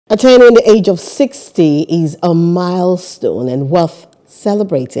Attaining the age of 60 is a milestone and worth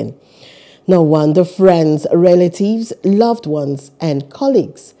celebrating. No wonder friends, relatives, loved ones, and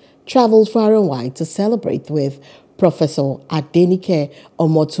colleagues traveled far and wide to celebrate with Professor Adenike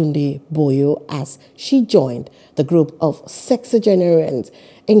Boyo as she joined the group of sexagenarians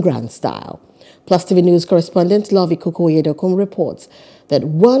in grand style. Plus TV News correspondent Lovey Kukoyedokum reports that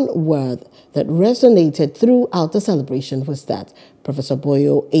one word that resonated throughout the celebration was that Professor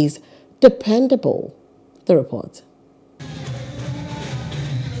Boyo is dependable. The report.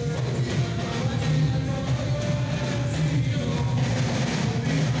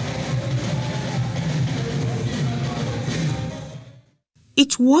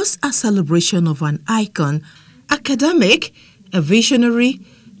 It was a celebration of an icon, academic, a visionary,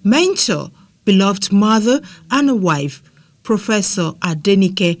 mentor, beloved mother and a wife, Professor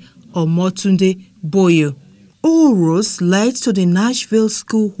Adenike Boyo. All roads led to the Nashville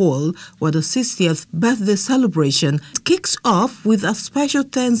School Hall where the 60th birthday celebration kicks off with a special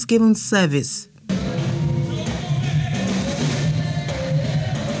Thanksgiving service.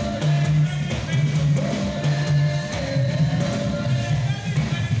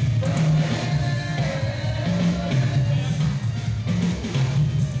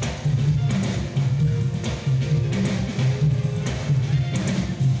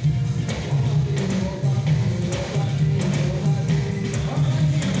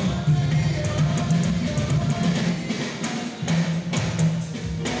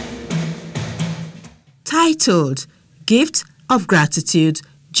 Titled Gift of Gratitude,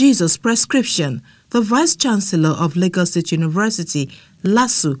 Jesus Prescription, the Vice Chancellor of Lagos State University,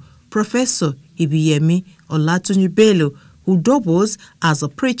 LASU, Professor Ibiyemi Olatunji, who doubles as a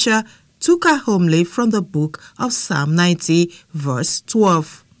preacher, took a homily from the book of Psalm 90, verse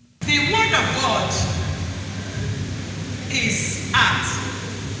 12. The word of God is art.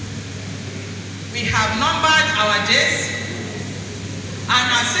 We have numbered our days,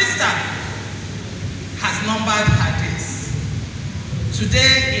 and our sister has numbered her days.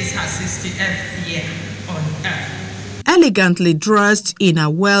 Today is her 60th year on earth. Elegantly dressed in a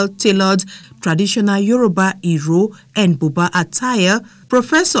well-tailored traditional Yoruba Iro and Buba attire,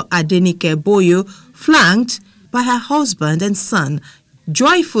 Professor Adenike Boyo, flanked by her husband and son,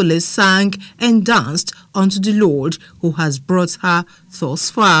 joyfully sang and danced unto the Lord who has brought her thus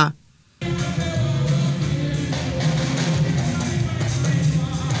far.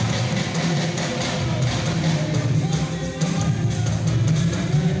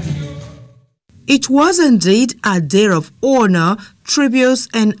 It was indeed a day of honor, tributes,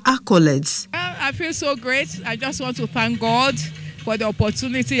 and accolades. I feel so great. I just want to thank God for the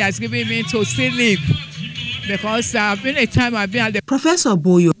opportunity He has given me to still live. Because I've been a time I've been at the... Professor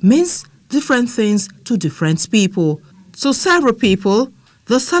Boyo means different things to different people. To several people,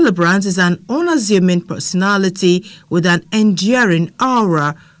 the celebrant is an unassuming personality with an enduring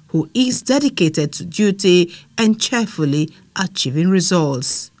aura who is dedicated to duty and cheerfully achieving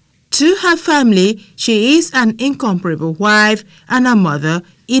results. To her family, she is an incomparable wife and a mother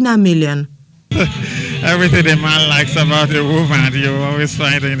in a million. Everything a man likes about a woman, you always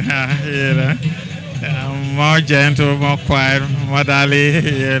find in her, you know. More gentle, more quiet, motherly,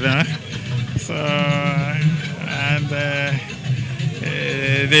 you know. So, and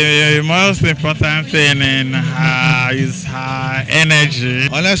the most important thing in her is her energy.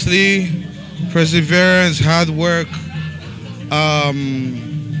 Honestly, perseverance, hard work,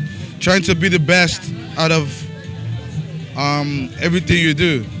 trying to be the best out of everything you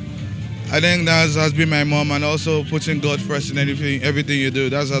do. I think that has been my mom, and also putting God first in everything you do.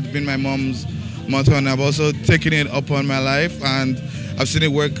 That has been my mom's motto, and I've also taken it upon my life, and I've seen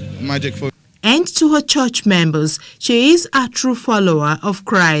it work magic for me. And to her church members, she is a true follower of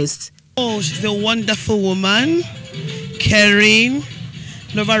Christ. Oh, she's a wonderful woman, caring,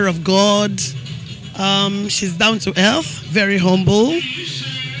 lover of God. She's down to earth, very humble.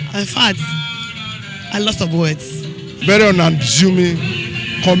 In fact, a lot of words. Very unassuming,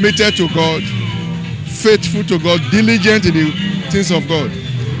 committed to God, faithful to God, diligent in the things of God.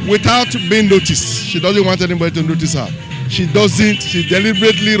 Without being noticed, she doesn't want anybody to notice her. She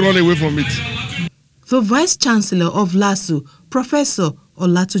deliberately run away from it. The Vice Chancellor of LASU, Professor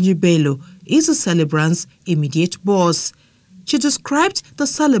Olatunji, is the celebrant's immediate boss. She described the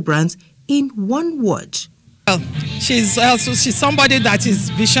celebrant in one word. Well, she's somebody that is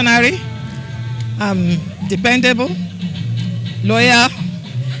visionary, dependable, loyal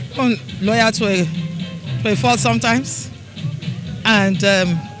to a fault sometimes, and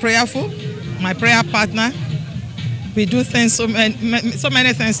prayerful. My prayer partner. We do things so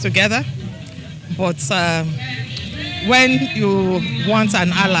many things together, but when you want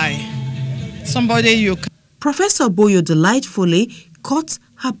an ally, somebody you can. Professor Boyo delightfully cut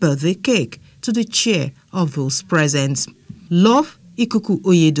her birthday cake to the cheer of those present. Love Ikuku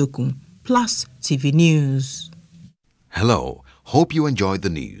Oyedokun, Plus TV News. Hello, hope you enjoyed the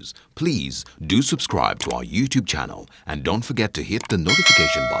news. Please do subscribe to our YouTube channel and don't forget to hit the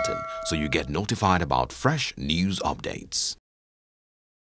notification button so you get notified about fresh news updates.